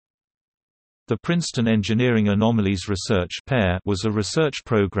The Princeton Engineering Anomalies Research was a research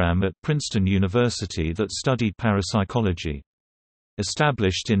program at Princeton University that studied parapsychology.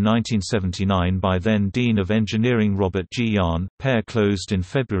 Established in 1979 by then Dean of Engineering Robert G. Yarn, PAIR closed in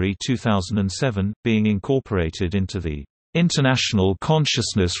February 2007, being incorporated into the International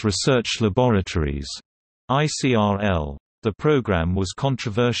Consciousness Research Laboratories (ICRL). The program was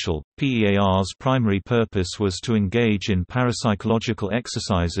controversial. PEAR's primary purpose was to engage in parapsychological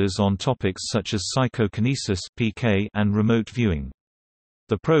exercises on topics such as psychokinesis (PK) and remote viewing.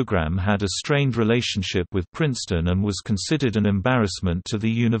 The program had a strained relationship with Princeton and was considered an embarrassment to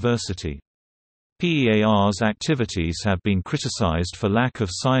the university. PEAR's activities have been criticized for lack of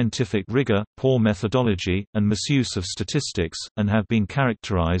scientific rigor, poor methodology, and misuse of statistics, and have been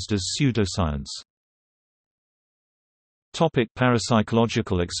characterized as pseudoscience.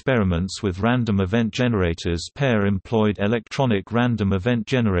 Parapsychological experiments with random event generators. PAIR employed electronic random event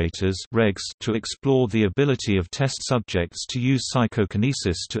generators (REGs) to explore the ability of test subjects to use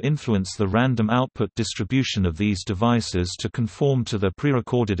psychokinesis to influence the random output distribution of these devices to conform to their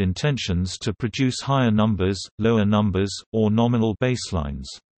prerecorded intentions to produce higher numbers, lower numbers, or nominal baselines.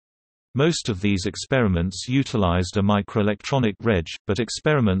 Most of these experiments utilized a microelectronic reg, but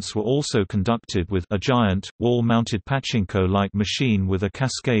experiments were also conducted with a giant, wall-mounted pachinko-like machine with a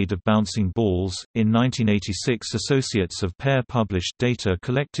cascade of bouncing balls. In 1986, associates of PAIR published data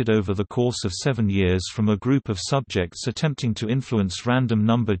collected over the course of 7 years from a group of subjects attempting to influence random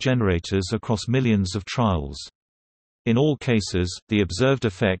number generators across millions of trials. In all cases, the observed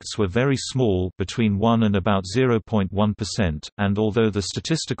effects were very small, between 1 and about 0.1%, and although the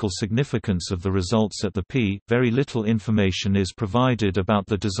statistical significance of the results at the p, very little information is provided about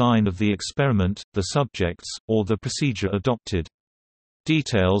the design of the experiment, the subjects, or the procedure adopted.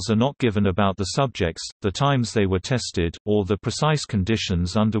 Details are not given about the subjects, the times they were tested, or the precise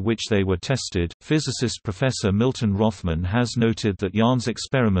conditions under which they were tested. Physicist Professor Milton Rothman has noted that Yarn's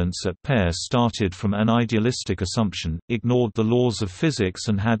experiments at PAIR started from an idealistic assumption, ignored the laws of physics,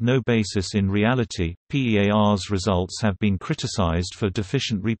 and had no basis in reality. PEAR's results have been criticized for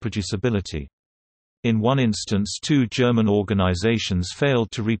deficient reproducibility. In one instance, 2 German organizations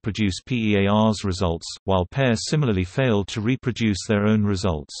failed to reproduce PEAR's results, while PAIR similarly failed to reproduce their own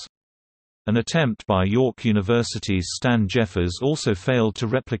results. An attempt by York University's Stan Jeffers also failed to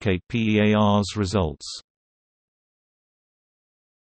replicate PEAR's results.